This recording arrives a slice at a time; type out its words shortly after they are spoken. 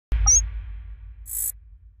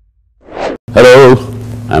Hello,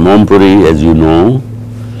 I'm Puri. As you know,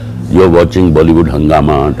 you're watching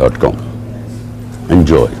BollywoodHangama.com.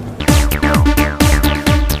 Enjoy.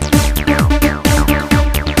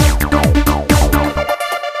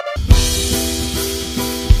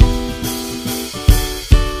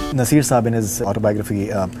 Naseer Saab in his autobiography,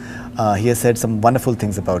 he has said some wonderful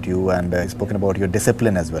things about you and spoken about your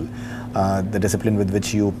discipline as well. The discipline with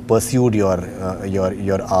which you pursued your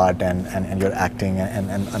art and your acting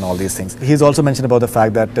and all these things. He's also mentioned about the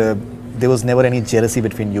fact that there was never any jealousy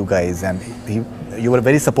between you guys, and you were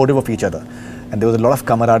very supportive of each other, and there was a lot of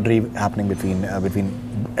camaraderie happening between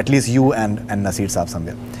at least you and Naseer Saab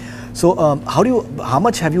somewhere. So how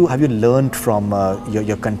much have you learned from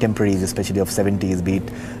your contemporaries, especially of 70s, be it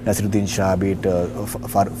Naseeruddin Shah, be it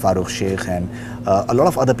Farooq Sheikh, and a lot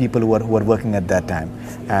of other people who were working at that time,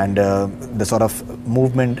 and the sort of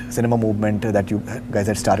cinema movement that you guys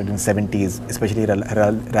had started in 70s, especially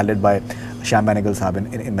rallied by Shah Saab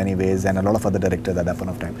in many ways, and a lot of other directors at that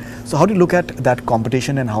point of time. So how do you look at that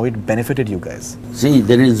competition and how it benefited you guys? See,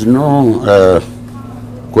 there is no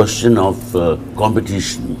question of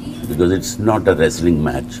competition, because it's not a wrestling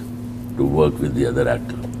match to work with the other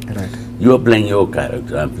actor. Right. You are playing your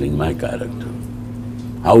character, I'm playing my character.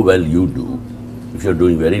 How well you do, if you're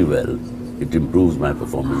doing very well, it improves my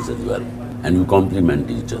performance as well. And you complement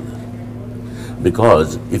each other.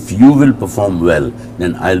 Because if you will perform well,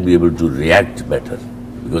 then I'll be able to react better.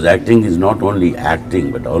 Because acting is not only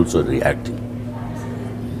acting, but also reacting.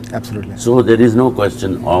 Absolutely. So there is no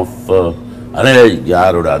question of "Arey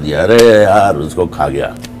yaar uda diya, arey yaar usko kha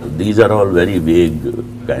gaya." These are all very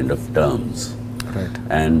vague kind of terms. Right.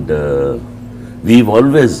 And we've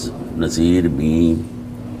always, Naseer, me,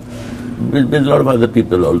 with a lot of other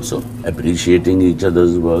people also, appreciating each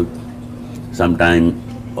other's work, sometimes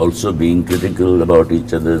also being critical about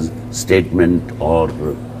each other's statement,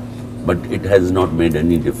 but it has not made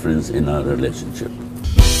any difference in our relationship.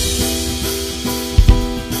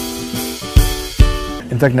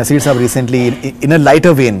 In fact, Naseer Saab recently, in a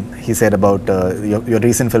lighter vein, he said about your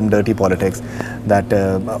recent film Dirty Politics, that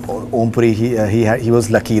Puri, he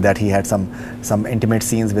was lucky that he had some intimate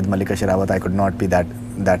scenes with Mallika Sherawat. I could not be that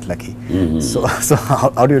lucky. Mm-hmm. So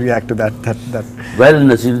how do you react to that? Well,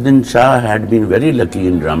 Naseeruddin Shah had been very lucky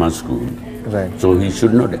in drama school. Right. So he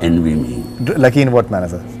should not envy me. Lucky in what manner,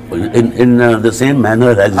 sir? In the same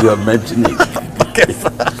manner as you are mentioning.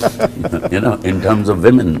 You know, in terms of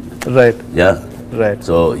women. Right. Yeah. Right.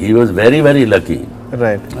 So he was very, very lucky.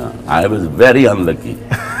 Right. I was very unlucky.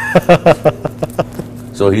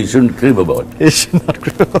 So he shouldn't crib about it. He should not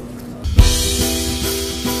crib.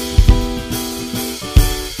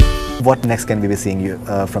 What next can we be seeing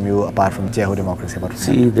from you apart from Jai Ho Democracy?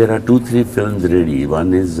 See, there are 2-3 films ready.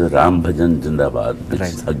 One is Ram Bhajan Zindabad, which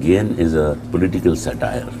right, again is a political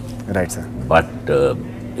satire. Right, sir. But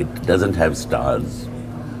it doesn't have stars,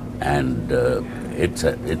 and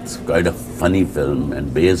it's quite a funny film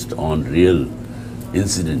and based on real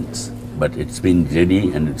incidents. But it's been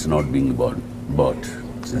ready and it's not being bought.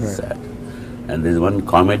 It's right, sad. And there's one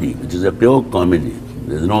comedy, which is a pure comedy.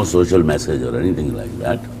 There's no social message or anything like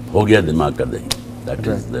that. Ho Gaya Dimag Ka Dahi. That right,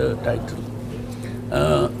 is the title,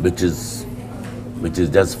 which is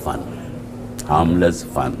just fun, harmless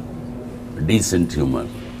fun, decent humor.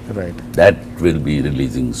 Right. That will be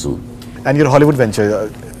releasing soon. And your Hollywood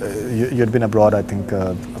venture, you'd been abroad, I think,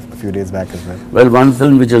 a few days back as well. Well, one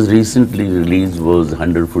film which was recently released was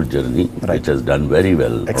 100-Foot Journey, right, which has done very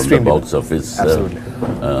well extremely on the box office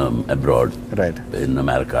abroad, right, in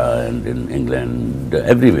America and in England,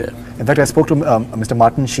 everywhere. In fact, I spoke to Mr.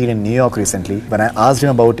 Martin Sheen in New York recently. When I asked him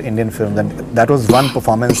about Indian films, and that was one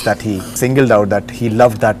performance that he singled out, that he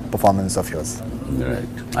loved that performance of yours. Right.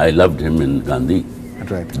 I loved him in Gandhi.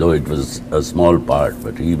 Right. Though it was a small part,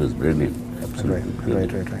 but he was brilliant. Absolutely. Right,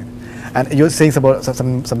 brilliant. right. And you were saying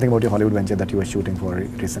something about your Hollywood venture that you were shooting for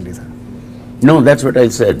recently, sir? No, that's what I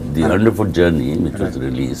said. The 100-Foot Journey, which was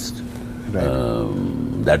released,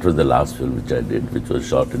 that was the last film which I did, which was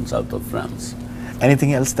shot in south of France.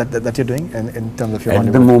 Anything else that you're doing in terms of your Hollywood?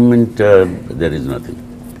 At the moment, there is nothing.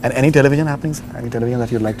 And any television happenings? Any television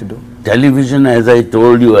that you'd like to do? Television, as I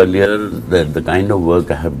told you earlier, the kind of work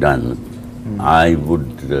I have done, I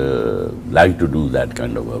would like to do that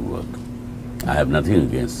kind of work. I have nothing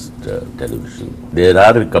against television. There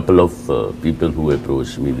are a couple of people who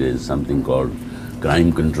approached me. There is something called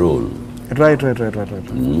Crime Control. Right.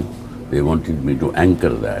 They wanted me to anchor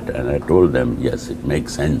that, and I told them, yes, it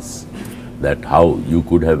makes sense that how you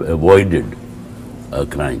could have avoided a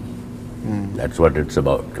crime. That's what it's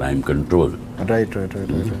about, crime control. Right.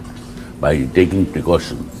 By taking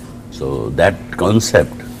precautions. So that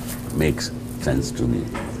concept makes sense to me.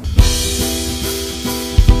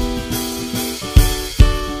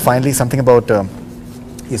 Finally, something about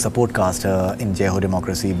your support cast in Jai Ho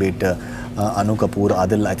Democracy, be it Anu Kapoor,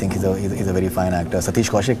 Adil, I think he's a very fine actor. Satish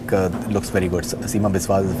Kaushik looks very good. Seema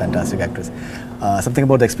Biswas is a fantastic actress. Something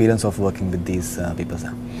about the experience of working with these people,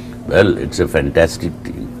 sir. Well, it's a fantastic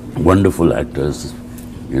team. Wonderful actors,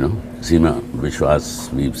 you know. Seema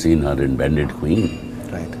Biswas, we've seen her in Bandit Queen.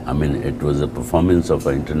 Right. I mean, it was a performance of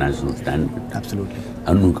an international standard. Absolutely.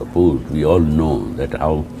 Anu Kapoor, we all know that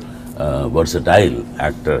how versatile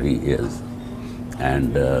actor he is.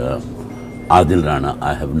 And Adil Rana,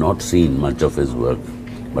 I have not seen much of his work,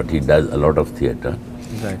 but he does a lot of theatre.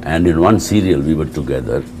 Right. And in one serial we were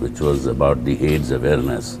together, which was about the AIDS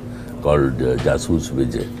awareness, called Jasoos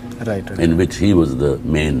Vijay, Right. in which he was the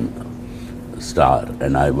main star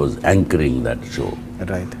and I was anchoring that show.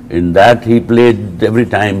 Right. In that he played, every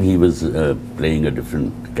time he was playing a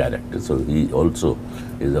different character. So he also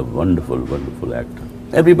is a wonderful, wonderful actor.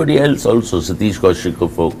 Everybody else also, Satish Kaushik,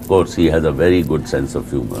 of course, he has a very good sense of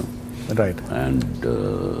humor. Right. And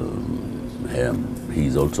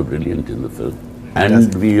he's also brilliant in the film.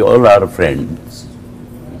 And we all are friends.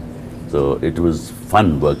 So it was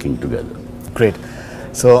fun working together. Great.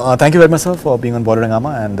 So thank you very much, sir, for being on Bollywood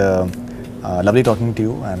Hungama, and lovely talking to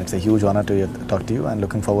you, and it's a huge honor to talk to you, and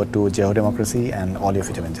looking forward to Jai Ho Democracy and all your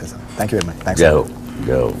future ventures, sir. Thank you very much. Thanks. Jai Ho.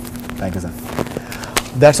 Jai Ho. Thank you, sir.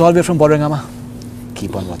 That's all we're from Bollywood Hungama.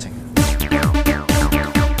 Keep on watching.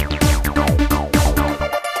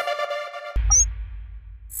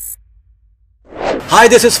 Hi,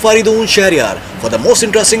 this is Faridun Shahryar. For the most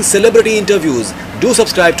interesting celebrity interviews, do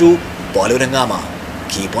subscribe to Bollywood Hungama.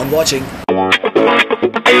 Keep on watching.